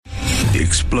the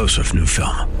explosive new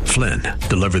film, Flynn,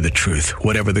 Deliver the Truth,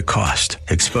 Whatever the Cost,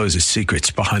 exposes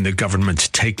secrets behind the government's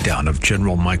takedown of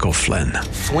General Michael Flynn.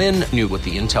 Flynn knew what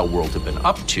the intel world had been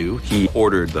up to. He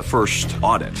ordered the first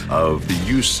audit of the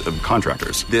use of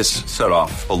contractors. This set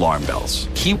off alarm bells.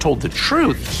 He told the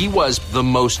truth. He was the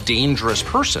most dangerous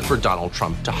person for Donald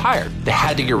Trump to hire. They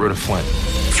had to get rid of Flynn.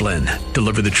 Flynn,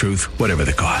 Deliver the Truth, Whatever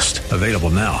the Cost. Available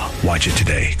now. Watch it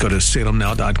today. Go to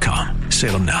salemnow.com.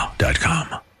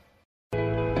 salemnow.com.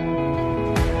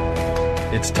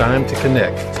 It's time to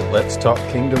connect to Let's Talk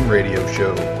Kingdom radio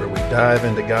show, where we dive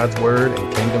into God's Word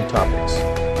and kingdom topics.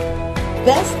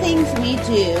 Best things we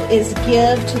do is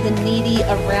give to the needy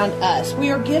around us.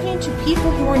 We are giving to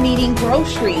people who are needing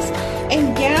groceries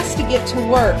and gas to get to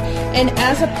work. And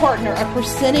as a partner, a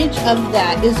percentage of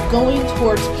that is going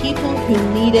towards people who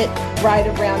need it right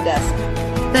around us.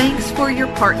 Thanks for your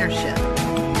partnership.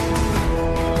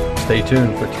 Stay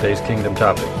tuned for today's kingdom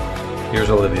topic. Here's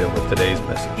Olivia with today's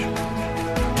message.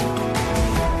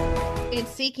 In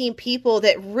seeking people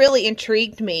that really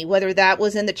intrigued me, whether that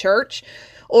was in the church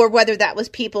or whether that was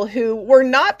people who were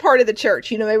not part of the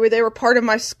church, maybe they were part of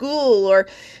my school, or,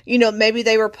 maybe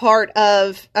they were part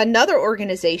of another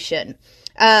organization.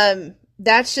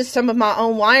 That's just some of my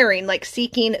own wiring, like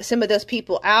seeking some of those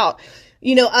people out.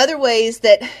 Other ways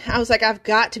that I was like, I've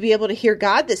got to be able to hear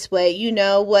God this way,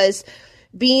 was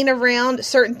being around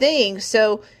certain things.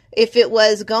 So if it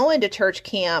was going to church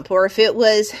camp, or if it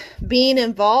was being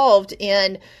involved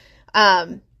in,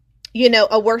 a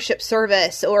worship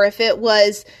service, or if it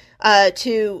was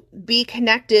to be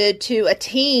connected to a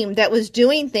team that was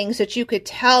doing things that you could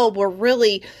tell were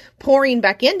really pouring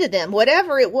back into them,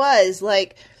 whatever it was,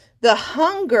 like the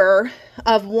hunger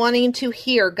of wanting to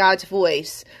hear God's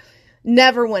voice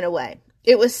never went away.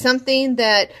 It was something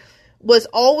that was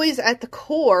always at the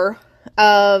core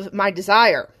of my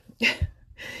desire.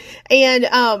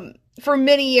 And for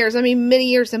many years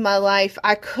in my life,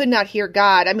 I could not hear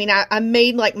God. I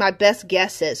made like my best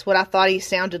guesses, what I thought he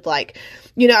sounded like.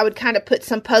 I would kind of put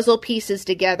some puzzle pieces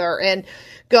together and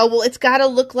go, well, it's got to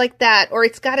look like that, or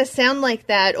it's got to sound like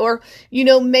that, or,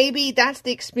 maybe that's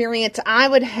the experience I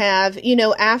would have,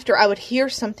 after I would hear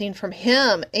something from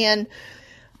him. And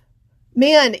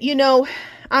man,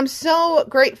 I'm so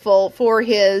grateful for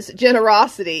his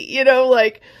generosity,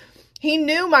 he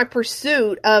knew my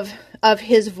pursuit of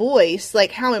his voice,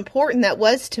 like how important that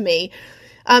was to me,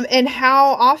 and how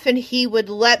often he would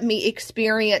let me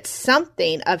experience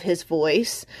something of his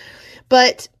voice,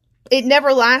 but it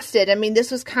never lasted. This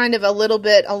was kind of a little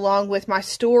bit along with my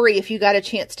story, if you got a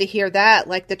chance to hear that,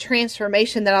 like the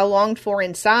transformation that I longed for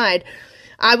inside.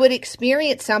 I would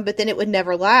experience some, but then it would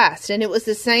never last. And it was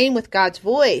the same with God's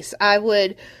voice. I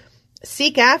would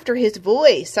seek after his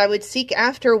voice. I would seek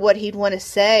after what he'd want to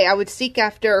say. I would seek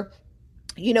after,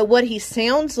 what he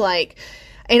sounds like.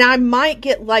 And I might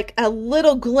get like a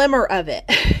little glimmer of it,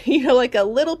 like a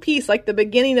little piece, like the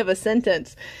beginning of a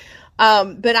sentence.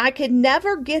 But I could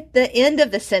never get the end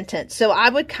of the sentence. So I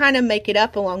would kind of make it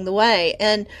up along the way.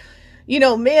 And,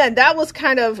 man, that was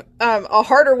kind of a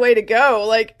harder way to go.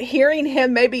 Like hearing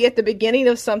him maybe at the beginning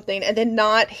of something and then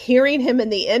not hearing him in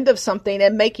the end of something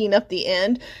and making up the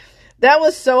end. That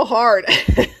was so hard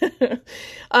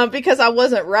because I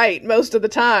wasn't right most of the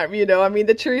time.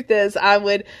 The truth is I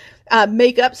would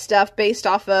make up stuff based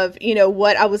off of,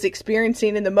 what I was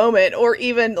experiencing in the moment, or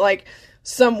even like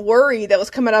some worry that was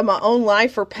coming out of my own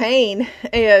life or pain,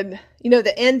 and,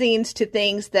 the endings to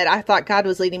things that I thought God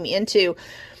was leading me into,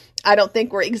 I don't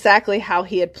think were exactly how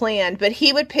he had planned, but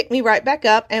he would pick me right back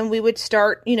up and we would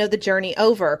start, the journey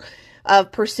over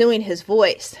of pursuing his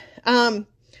voice.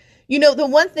 The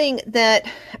one thing that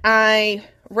I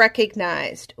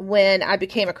recognized when I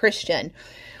became a Christian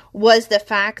was the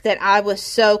fact that I was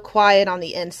so quiet on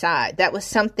the inside. That was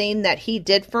something that he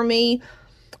did for me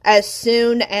as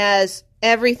soon as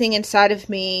everything inside of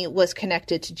me was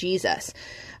connected to Jesus.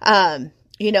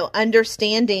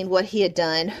 Understanding what he had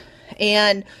done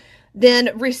and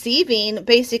then receiving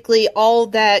basically all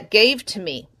that gave to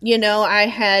me. I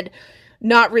had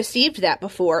not received that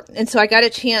before. And so I got a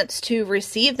chance to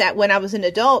receive that when I was an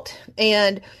adult.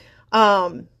 And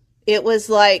it was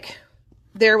like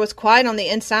there was quiet on the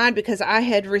inside because I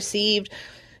had received,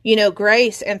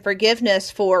 grace and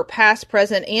forgiveness for past,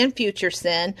 present, and future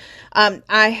sin.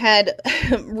 I had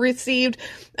received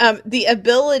the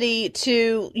ability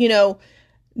to,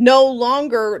 no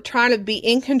longer try to be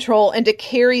in control and to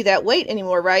carry that weight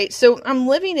anymore, right? So I'm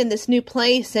living in this new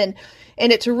place and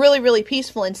it's really, really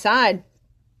peaceful inside.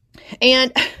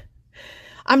 And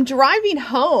I'm driving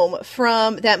home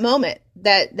from that moment,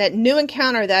 that new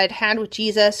encounter that I'd had with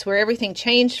Jesus, where everything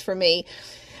changed for me.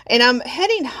 And I'm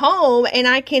heading home and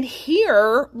I can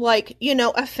hear like,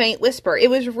 a faint whisper. It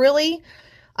was really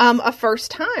a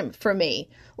first time for me,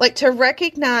 like to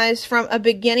recognize from a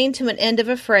beginning to an end of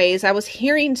a phrase, I was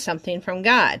hearing something from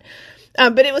God.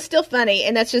 But it was still funny.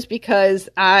 And that's just because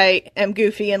I am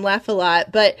goofy and laugh a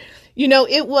lot. But,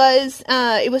 it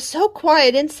was so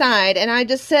quiet inside. And I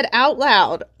just said out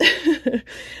loud,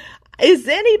 is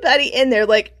anybody in there?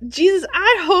 Like, Jesus,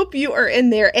 I hope you are in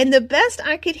there. And the best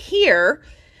I could hear,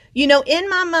 in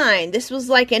my mind, this was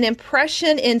like an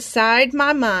impression inside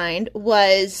my mind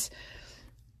was,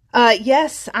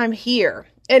 yes, I'm here.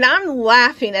 And I'm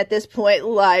laughing at this point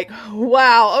like,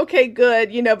 wow, okay,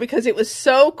 good, because it was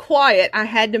so quiet, I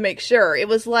had to make sure. It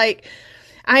was like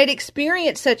I had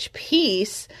experienced such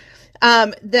peace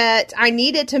that I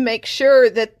needed to make sure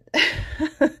that,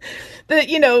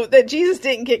 that Jesus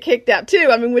didn't get kicked out too.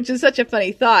 I mean, which is such a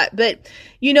funny thought. But,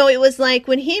 it was like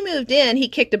when he moved in, he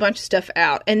kicked a bunch of stuff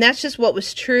out. And that's just what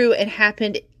was true and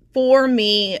happened for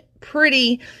me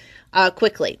pretty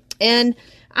quickly. And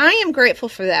I am grateful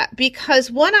for that, because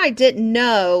what I didn't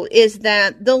know is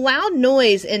that the loud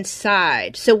noise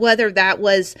inside, so whether that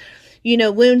was,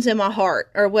 wounds in my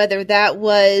heart, or whether that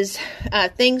was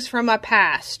things from my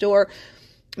past, or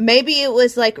maybe it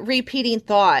was like repeating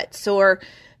thoughts, or,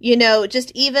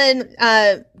 just even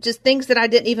just things that I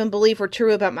didn't even believe were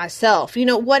true about myself.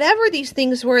 Whatever these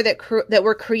things were that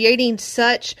were creating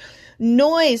such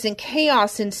noise and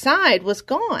chaos inside was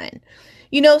gone.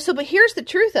 But here's the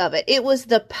truth of it. It was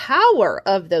the power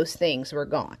of those things were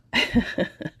gone.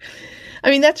 I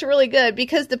mean, that's really good,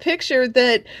 because the picture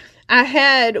that I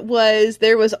had was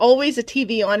there was always a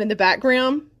TV on in the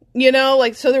background,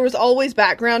 so there was always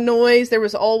background noise. There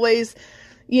was always,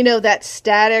 that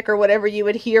static or whatever you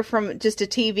would hear from just a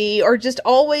TV, or just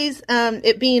always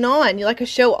it being on, like a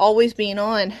show always being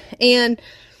on. And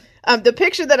the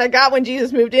picture that I got when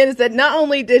Jesus moved in is that not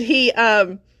only did he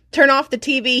turn off the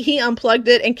TV, he unplugged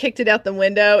it and kicked it out the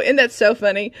window. And that's so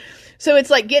funny. So it's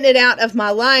like getting it out of my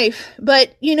life.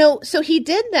 But, so he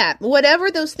did that. Whatever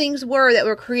those things were that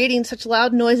were creating such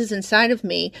loud noises inside of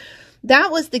me,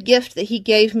 that was the gift that he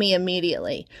gave me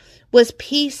immediately, was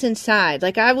peace inside.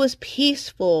 Like I was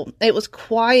peaceful. It was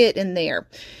quiet in there.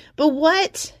 But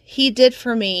what he did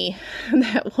for me,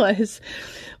 that was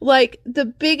like the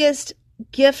biggest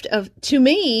gift to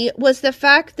me, was the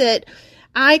fact that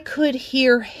I could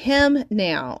hear him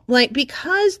now. Like,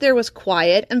 because there was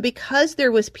quiet and because there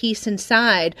was peace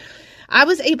inside, I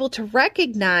was able to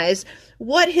recognize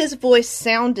what his voice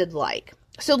sounded like.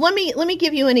 So let me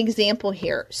give you an example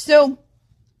here. So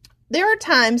there are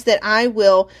times that I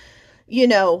will,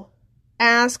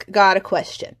 ask God a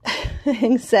question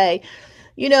and say,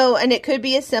 and it could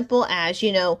be as simple as,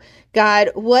 God,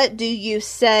 what do you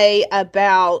say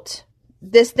about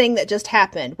this thing that just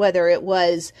happened? Whether it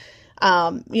was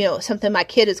something my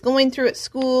kid is going through at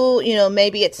school,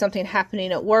 maybe it's something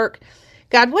happening at work.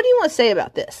 God, what do you want to say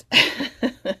about this?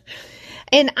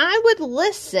 And I would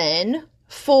listen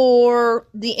for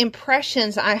the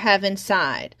impressions I have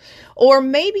inside, or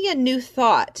maybe a new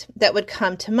thought that would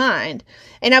come to mind.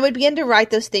 And I would begin to write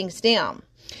those things down.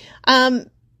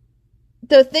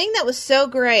 The thing that was so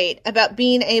great about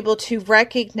being able to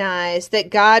recognize that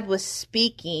God was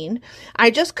speaking, I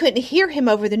just couldn't hear him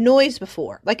over the noise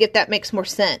before, like if that makes more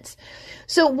sense.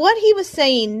 So what he was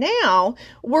saying now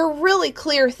were really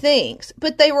clear things,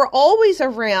 but they were always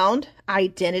around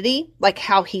identity, like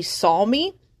how he saw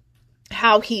me,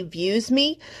 how he views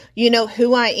me,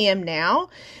 who I am now.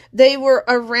 They were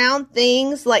around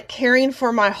things like caring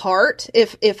for my heart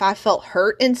if I felt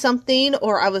hurt in something,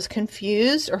 or I was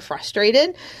confused or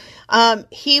frustrated.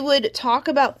 He would talk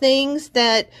about things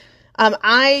that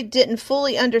I didn't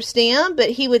fully understand, but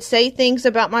he would say things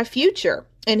about my future.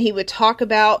 And he would talk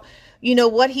about,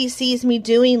 what he sees me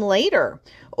doing later,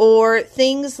 or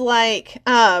things like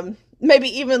maybe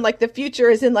even like the future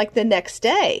is in like the next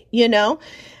day,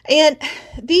 And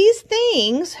these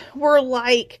things were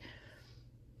like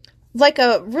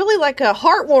a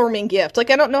heartwarming gift.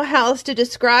 Like, I don't know how else to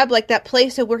describe like that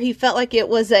place where he felt like it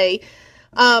was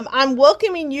I'm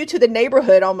welcoming you to the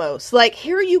neighborhood almost. Like,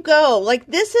 here you go. Like,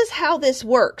 this is how this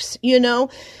works.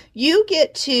 You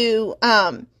get to,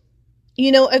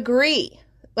 agree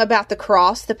about the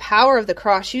cross, the power of the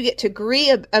cross. You get to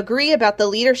agree about the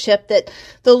leadership that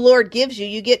the Lord gives you.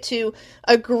 You get to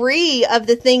agree of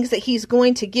the things that he's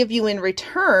going to give you in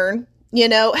return,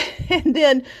 and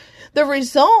then the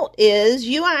result is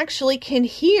you actually can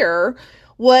hear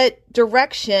what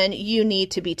direction you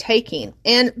need to be taking.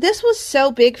 And this was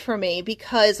so big for me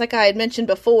because, like I had mentioned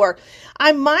before,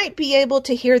 I might be able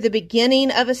to hear the beginning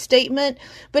of a statement,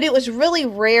 but it was really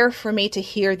rare for me to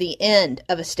hear the end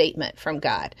of a statement from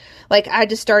God. Like, I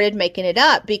just started making it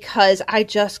up because I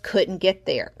just couldn't get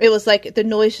there. It was like the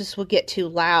noise just would get too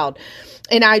loud,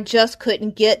 and I just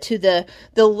couldn't get to the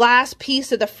last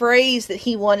piece of the phrase that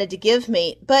he wanted to give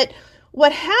me. But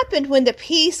what happened when the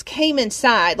peace came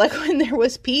inside, like when there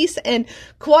was peace and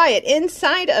quiet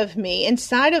inside of me,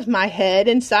 inside of my head,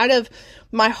 inside of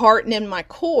my heart and in my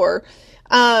core,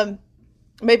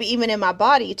 maybe even in my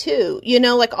body too,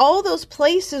 like all those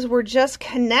places were just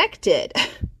connected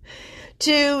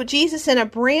to Jesus in a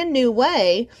brand new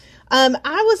way. I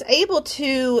was able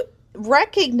to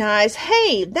recognize,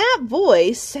 hey, that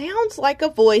voice sounds like a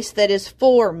voice that is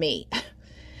for me.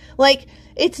 Like,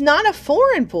 it's not a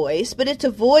foreign voice, but it's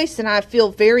a voice that I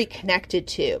feel very connected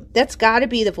to. That's got to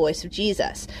be the voice of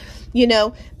Jesus.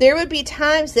 There would be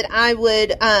times that I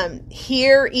would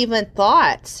hear even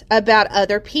thoughts about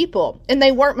other people, and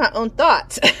they weren't my own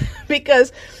thoughts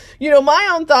because,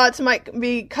 my own thoughts might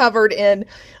be covered in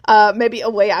maybe a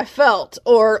way I felt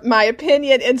or my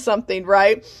opinion in something,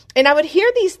 right? And I would hear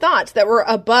these thoughts that were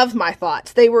above my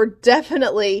thoughts. They were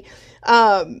definitely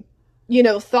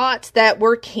thoughts that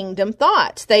were kingdom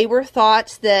thoughts. They were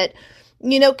thoughts that,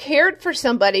 cared for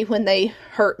somebody when they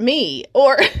hurt me,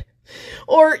 or,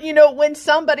 when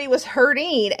somebody was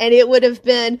hurting and it would have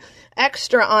been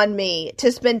extra on me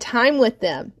to spend time with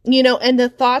them, and the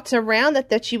thoughts around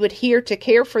that you would hear to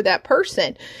care for that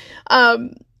person.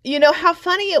 How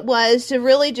funny it was to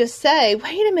really just say,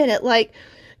 wait a minute, like,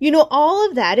 all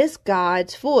of that is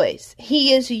God's voice.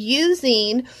 He is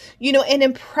using, an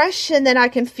impression that I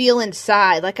can feel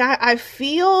inside. Like I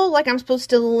feel like I'm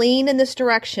supposed to lean in this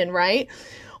direction, right?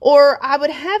 Or I would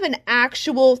have an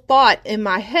actual thought in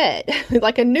my head,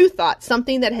 like a new thought,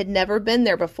 something that had never been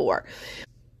there before.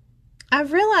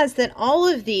 I've realized that all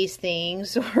of these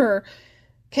things were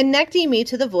connecting me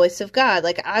to the voice of God.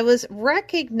 Like, I was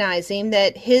recognizing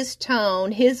that his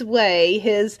tone, his way,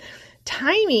 his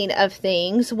timing of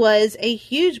things was a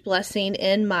huge blessing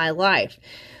in my life.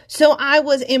 So I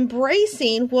was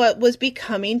embracing what was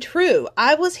becoming true.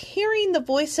 I was hearing the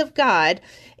voice of God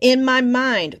in my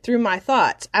mind through my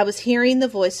thoughts. I was hearing the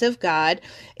voice of God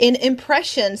in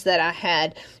impressions that I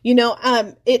had.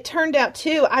 It turned out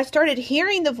too, I started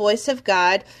hearing the voice of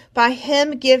God by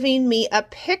him giving me a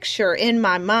picture in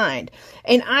my mind.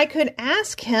 And I could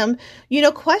ask him,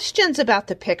 questions about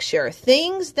the picture,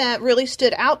 things that really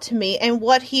stood out to me and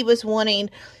what he was wanting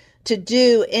to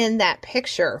do in that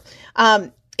picture.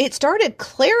 It started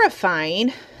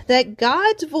clarifying that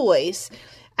God's voice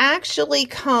actually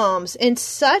comes in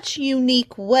such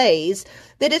unique ways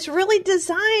that it's really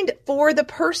designed for the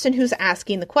person who's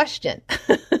asking the question.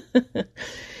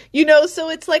 So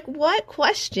it's like, what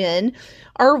question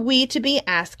are we to be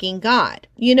asking God?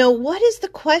 What is the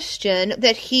question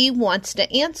that he wants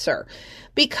to answer?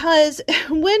 Because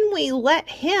when we let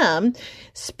him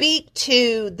speak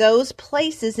to those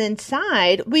places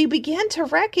inside, we begin to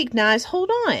recognize,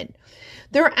 hold on,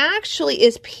 there actually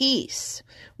is peace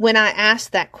when I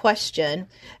ask that question.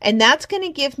 And that's going to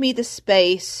give me the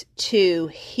space to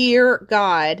hear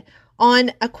God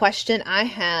on a question I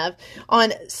have,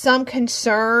 on some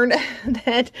concern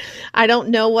that I don't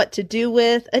know what to do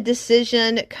with, a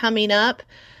decision coming up.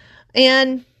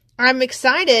 And I'm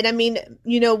excited. I mean,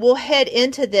 we'll head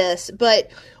into this,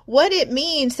 but what it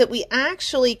means that we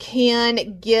actually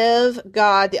can give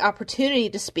God the opportunity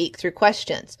to speak through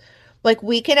questions. Like,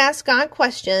 we can ask God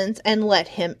questions and let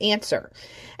him answer.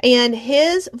 And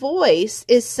his voice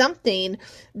is something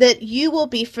that you will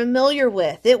be familiar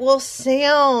with. It will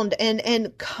sound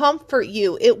and comfort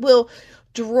you. It will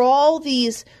draw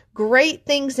these great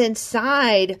things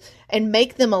inside and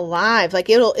make them alive. Like,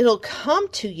 it'll come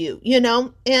to you,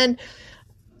 and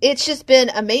it's just been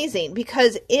amazing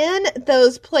because in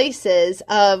those places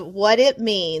of what it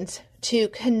means to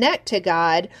connect to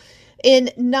God,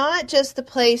 in not just the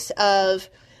place of,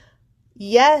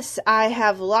 yes, I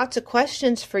have lots of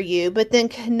questions for you, but then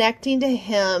connecting to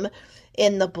him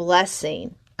in the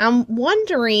blessing. I'm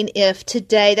wondering if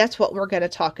today that's what we're going to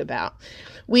talk about.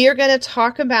 We are going to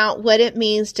talk about what it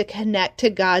means to connect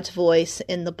to God's voice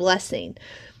in the blessing.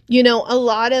 A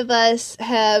lot of us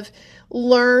have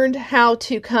learned how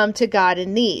to come to God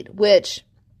in need, which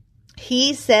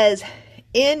he says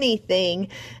anything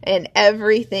and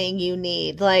everything you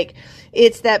need. Like,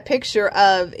 it's that picture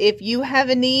of, if you have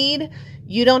a need,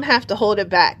 you don't have to hold it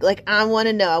back. Like, I want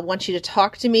to know. I want you to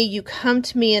talk to me. You come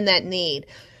to me in that need.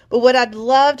 But what I'd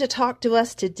love to talk to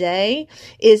us today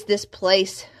is this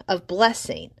place of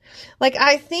blessing. Like,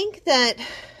 I think that,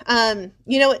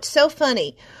 it's so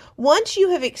funny. Once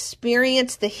you have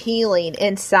experienced the healing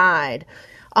inside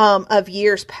of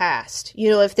years past,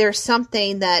 if there's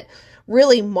something that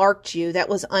really marked you that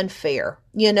was unfair,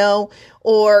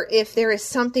 or if there is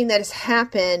something that has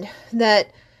happened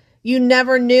that you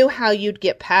never knew how you'd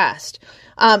get past.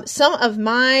 Some of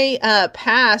my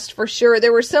past, for sure,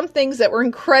 there were some things that were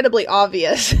incredibly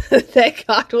obvious that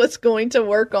God was going to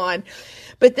work on.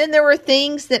 But then there were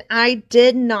things that I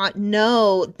did not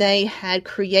know they had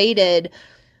created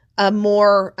a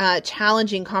more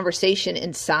challenging conversation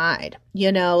inside,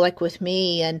 like with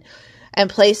me and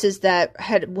places that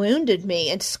had wounded me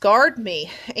and scarred me.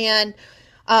 And,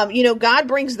 God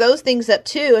brings those things up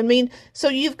too. I mean, so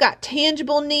you've got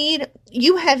tangible need,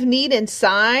 you have need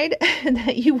inside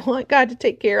that you want God to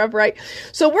take care of, right?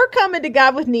 So we're coming to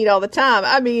God with need all the time.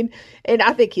 I mean, and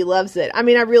I think he loves it. I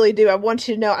mean, I really do. I want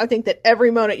you to know, I think that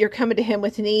every moment you're coming to him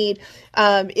with need,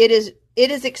 it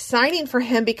is exciting for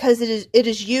him because it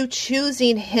is you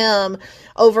choosing him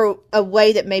over a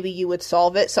way that maybe you would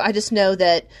solve it. So I just know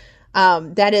that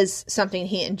that is something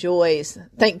he enjoys.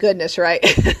 Thank goodness, right?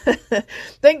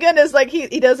 Thank goodness, like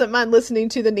he doesn't mind listening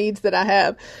to the needs that I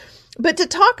have. But to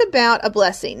talk about a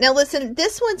blessing. Now listen,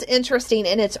 this one's interesting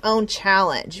in its own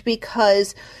challenge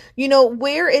because,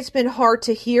 where it's been hard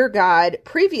to hear God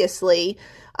previously,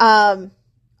 around,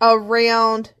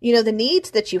 the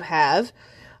needs that you have,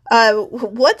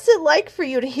 what's it like for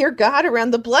you to hear God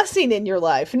around the blessing in your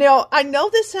life? Now, I know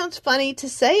this sounds funny to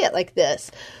say it like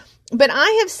this, but I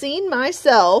have seen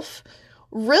myself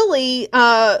really,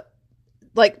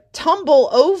 tumble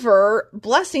over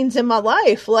blessings in my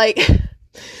life. Like,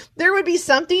 there would be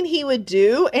something he would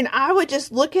do, and I would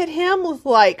just look at him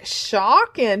with,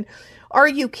 shock and, are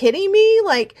you kidding me?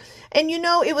 And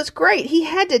it was great. He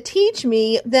had to teach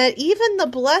me that even the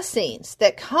blessings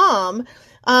that come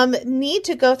need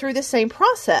to go through the same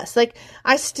process.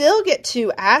 I still get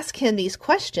to ask him these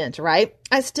questions, right?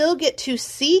 I still get to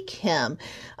seek him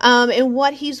and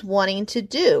what he's wanting to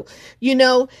do.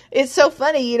 It's so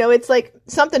funny, it's like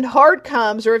something hard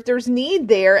comes, or if there's need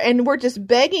there and we're just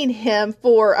begging him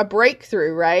for a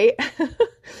breakthrough, right?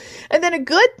 And then a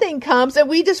good thing comes and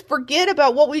we just forget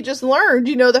about what we just learned.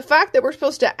 The fact that we're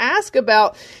supposed to ask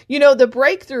about, the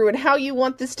breakthrough and how you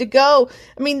want this to go.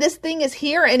 I mean, this thing is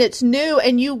here and it's new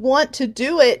and you want to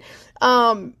do it.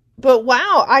 But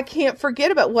wow, I can't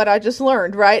forget about what I just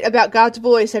learned, right? About God's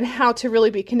voice and how to really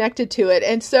be connected to it.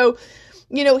 And so,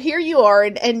 here you are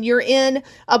and you're in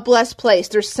a blessed place.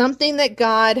 There's something that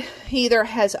God either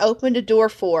has opened a door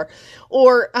for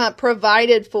or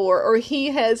provided for, or he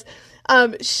has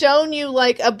shown you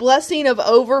a blessing of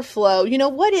overflow.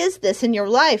 What is this in your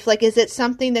life? Is it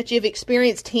something that you've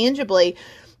experienced tangibly?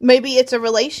 Maybe it's a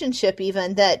relationship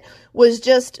even that was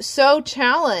just so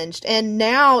challenged, and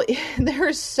now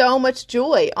there's so much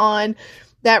joy on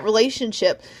that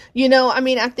relationship.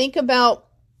 I think about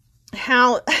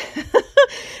how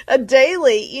a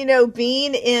daily,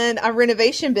 being in a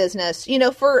renovation business,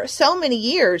 for so many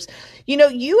years,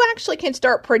 you actually can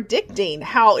start predicting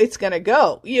how it's going to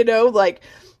go,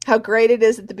 how great it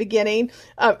is at the beginning,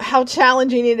 how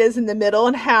challenging it is in the middle,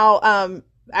 and how,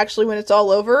 actually when it's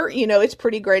all over, it's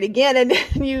pretty great again.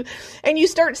 And you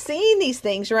start seeing these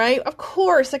things, right? Of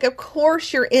course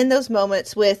you're in those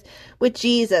moments with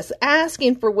Jesus,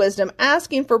 asking for wisdom,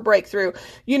 asking for breakthrough,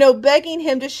 begging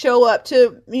him to show up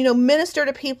to, minister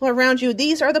to people around you.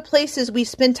 These are the places we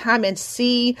spend time and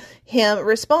see him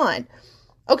respond.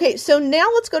 Okay, so now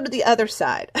let's go to the other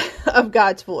side of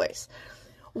God's voice.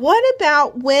 What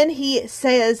about when he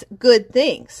says good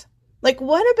things?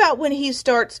 What about when he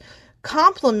starts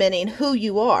complimenting who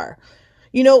you are?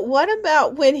 What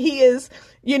about when he is,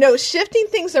 shifting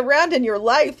things around in your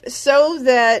life so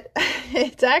that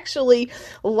it's actually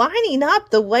lining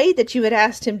up the way that you had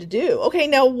asked him to do? Okay,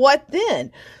 now what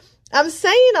then? I'm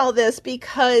saying all this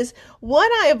because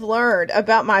what I have learned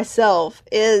about myself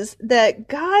is that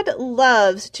God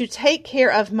loves to take care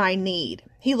of my need.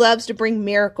 He loves to bring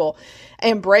miracle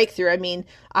and breakthrough. I mean,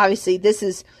 obviously this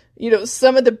is,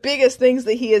 some of the biggest things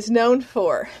that he is known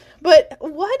for. But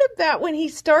what about when he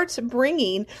starts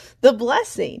bringing the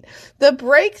blessing, the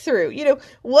breakthrough?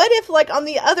 What if on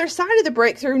the other side of the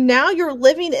breakthrough, now you're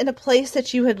living in a place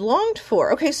that you had longed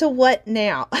for? Okay, so what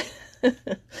now?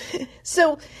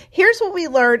 So here's what we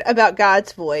learned about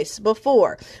God's voice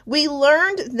before. We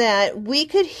learned that we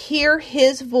could hear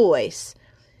his voice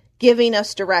giving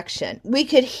us direction. We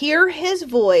could hear his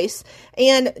voice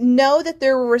and know that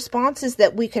there were responses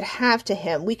that we could have to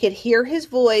him. We could hear his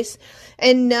voice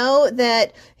and know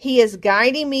that he is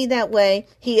guiding me that way.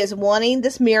 He is wanting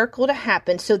this miracle to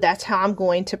happen. So that's how I'm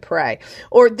going to pray.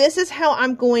 Or this is how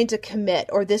I'm going to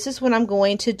commit. Or this is what I'm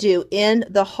going to do in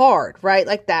the hard, right?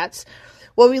 Like that's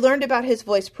what we learned about his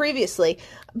voice previously.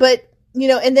 But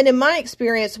and then in my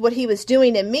experience, what he was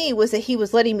doing in me was that he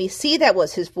was letting me see that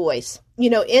was his voice.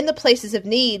 In the places of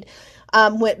need,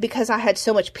 because I had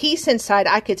so much peace inside,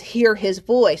 I could hear his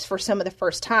voice for some of the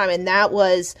first time. And that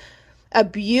was a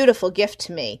beautiful gift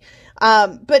to me.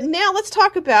 But now let's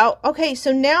talk about, okay,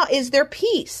 so now is there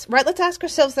peace, right? Let's ask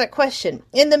ourselves that question.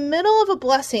 In the middle of a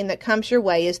blessing that comes your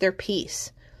way, is there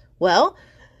peace? Well,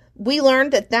 we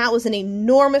learned that was an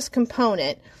enormous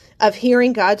component of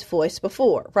hearing God's voice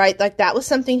before, right? Like that was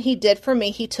something he did for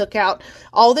me. He took out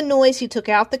all the noise, he took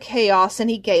out the chaos, and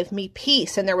he gave me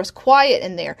peace, and there was quiet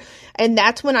in there. And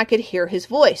that's when I could hear his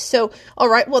voice. So, all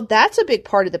right, well, that's a big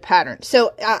part of the pattern.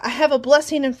 So I have a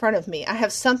blessing in front of me. I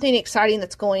have something exciting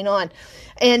that's going on.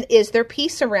 And is there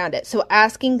peace around it? So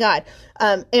asking God,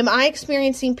 am I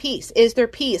experiencing peace? Is there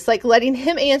peace? Like letting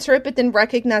him answer it, but then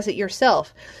recognize it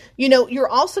yourself. You're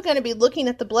also going to be looking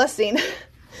at the blessing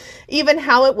even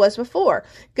how it was before.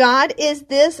 God, is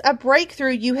this a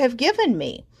breakthrough you have given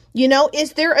me?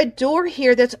 Is there a door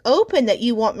here that's open that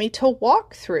you want me to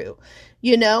walk through?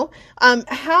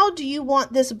 How do you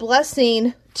want this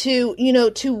blessing to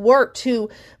work, to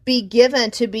be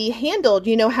given, to be handled,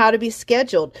 how to be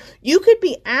scheduled? You could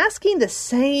be asking the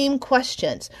same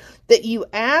questions that you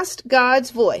asked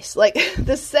God's voice, like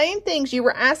the same things you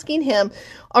were asking him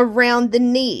around the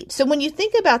need. So when you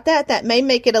think about that, that may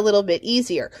make it a little bit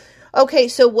easier. Okay,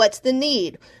 so what's the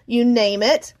need? You name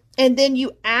it, and then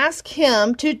you ask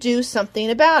him to do something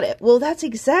about it. Well, that's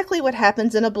exactly what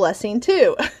happens in a blessing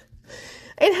too.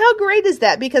 And how great is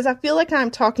that? Because I feel like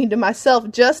I'm talking to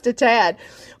myself just a tad,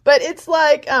 but it's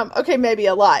like, okay, maybe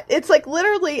a lot. It's like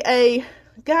literally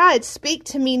God, speak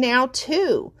to me now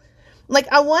too. Like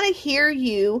I want to hear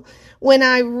you when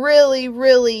I really,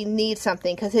 really need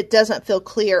something because it doesn't feel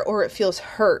clear or it feels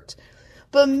hurt.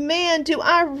 But man, do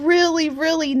I really,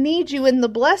 really need you in the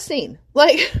blessing.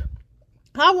 Like,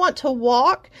 I want to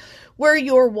walk where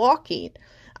you're walking.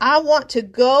 I want to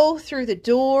go through the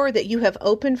door that you have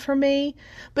opened for me.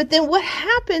 But then what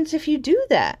happens if you do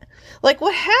that? Like,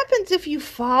 what happens if you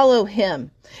follow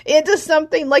him into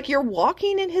something like you're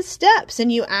walking in his steps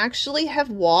and you actually have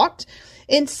walked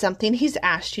in something he's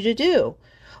asked you to do?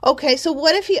 Okay, so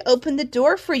what if he opened the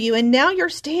door for you and now you're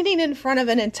standing in front of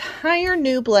an entire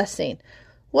new blessing?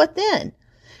 What then?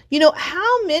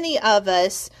 How many of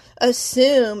us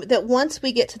assume that once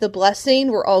we get to the blessing,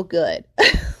 we're all good?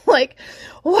 Like,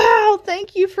 wow,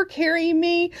 thank you for carrying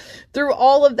me through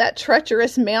all of that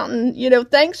treacherous mountain.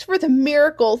 Thanks for the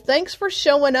miracle. Thanks for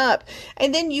showing up.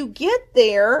 And then you get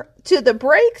there to the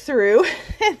breakthrough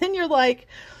and then you're like,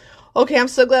 okay, I'm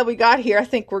so glad we got here. I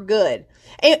think we're good.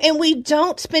 And we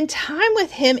don't spend time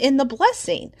with him in the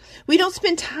blessing. We don't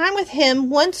spend time with him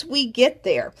once we get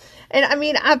there. And I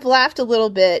mean, I've laughed a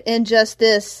little bit in just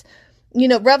this,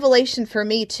 revelation for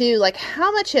me too, like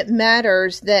how much it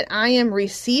matters that I am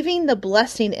receiving the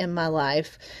blessing in my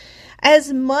life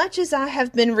as much as I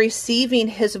have been receiving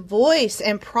his voice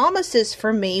and promises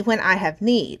for me when I have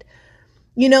need.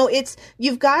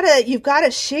 You've got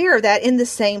to share that in the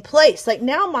same place. Like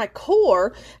now my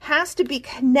core has to be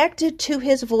connected to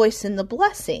his voice in the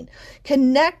blessing,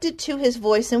 connected to his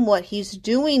voice and what he's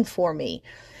doing for me.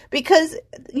 Because,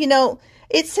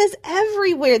 it says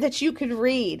everywhere that you could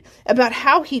read about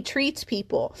how he treats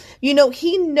people.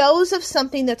 He knows of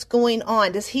something that's going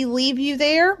on. Does he leave you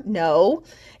there? No,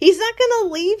 he's not going to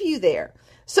leave you there.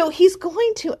 So he's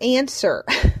going to answer.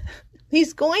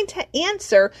 He's going to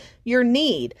answer your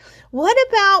need. What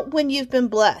about when you've been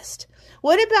blessed?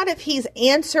 What about if he's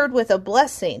answered with a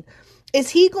blessing? Is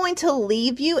he going to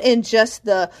leave you in just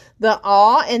the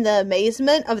awe and the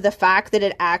amazement of the fact that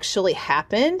it actually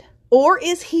happened? Or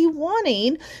is he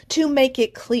wanting to make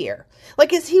it clear?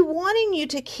 Like, is he wanting you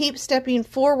to keep stepping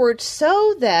forward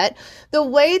so that the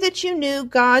way that you knew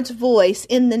God's voice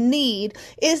in the need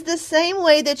is the same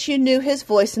way that you knew his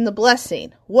voice in the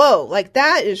blessing? Whoa, like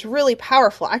that is really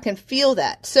powerful. I can feel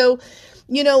that. So,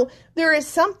 there is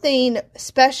something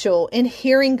special in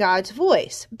hearing God's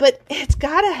voice, but it's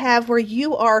got to have where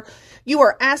you are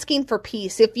asking for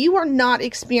peace. If you are not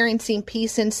experiencing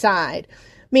peace inside,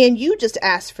 man, you just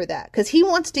ask for that because he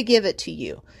wants to give it to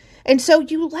you. And so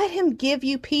you let him give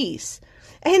you peace.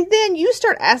 And then you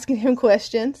start asking him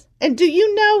questions. And do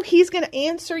you know he's going to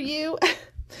answer you?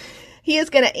 He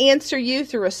is going to answer you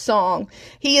through a song.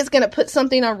 He is going to put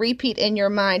something on repeat in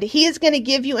your mind. He is going to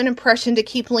give you an impression to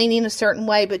keep leaning a certain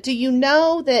way. But do you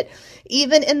know that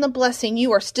even in the blessing,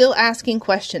 you are still asking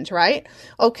questions, right?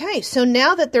 Okay, so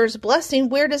now that there's blessing,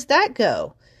 where does that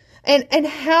go? And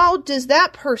how does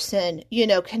that person,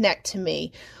 connect to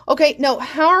me? Okay, no,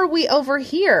 how are we over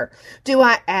here? Do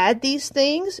I add these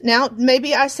things? Now,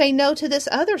 maybe I say no to this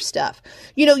other stuff.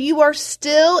 You are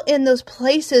still in those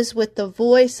places with the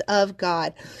voice of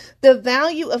God. The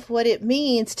value of what it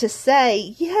means to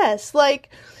say, yes, like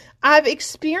I've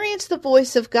experienced the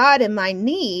voice of God in my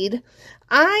need.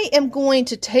 I am going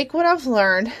to take what I've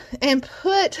learned and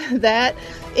put that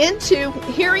into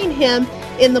hearing Him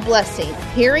in the blessing,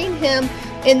 hearing Him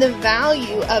in the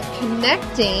value of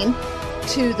connecting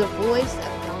to the voice of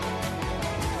God.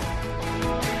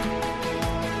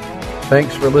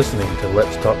 Thanks for listening to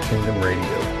Let's Talk Kingdom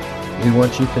Radio. We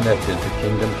want you connected to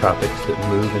kingdom topics that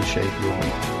move and shape your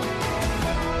week.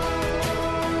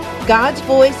 God's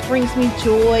voice brings me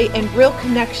joy and real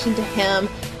connection to Him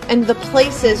and the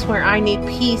places where I need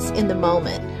peace in the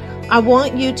moment. I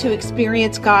want you to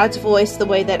experience God's voice the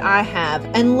way that I have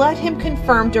and let Him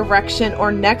confirm direction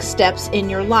or next steps in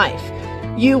your life.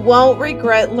 You won't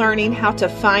regret learning how to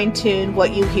fine-tune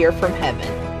what you hear from heaven.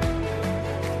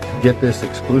 Get this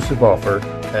exclusive offer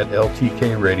at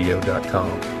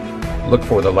ltkradio.com. Look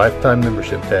for the Lifetime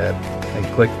Membership tab and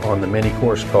click on the mini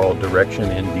course called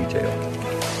Direction in Detail.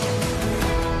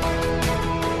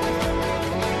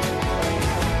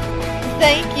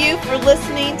 Thank you for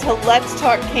listening to Let's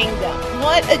Talk Kingdom.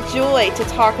 What a joy to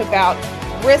talk about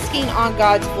risking on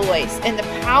God's voice and the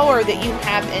power that you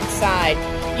have inside.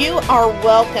 You are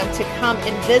welcome to come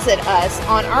and visit us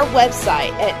on our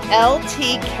website at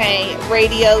ltkradio.com.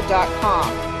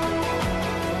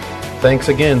 Thanks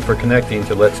again for connecting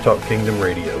to Let's Talk Kingdom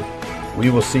Radio.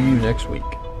 We will see you next week.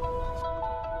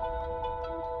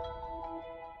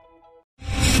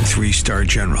 3-star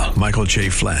General Michael J.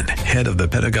 Flynn, head of the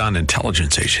Pentagon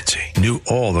Intelligence Agency, knew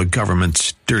all the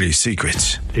government's dirty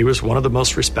secrets. He was one of the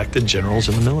most respected generals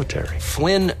in the military.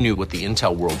 Flynn knew what the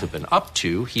intel world had been up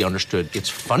to. He understood its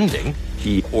funding.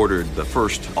 He ordered the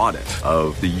first audit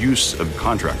of the use of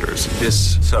contractors.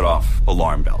 This set off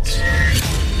alarm bells.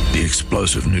 The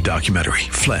explosive new documentary,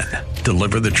 Flynn,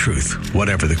 Deliver the Truth,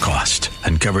 Whatever the Cost,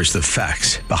 uncovers the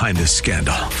facts behind this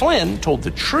scandal. Flynn told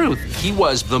the truth. He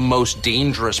was the most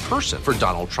dangerous person for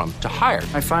Donald Trump to hire.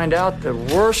 I find out the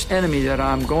worst enemy that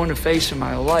I'm going to face in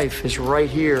my life is right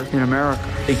here in America.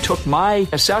 They took my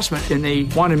assessment and they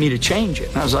wanted me to change it.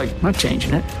 And I was like, I'm not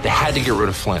changing it. They had to get rid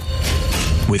of Flynn.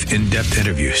 With in-depth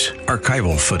interviews,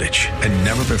 archival footage, and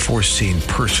never-before-seen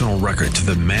personal records of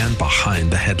the man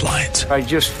behind the headlines. I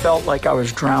just felt like I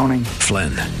was drowning.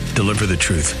 Flynn, Deliver the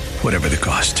Truth, Whatever the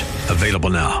Cost.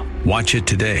 Available now. Watch it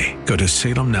today. Go to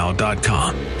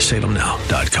salemnow.com.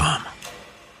 salemnow.com.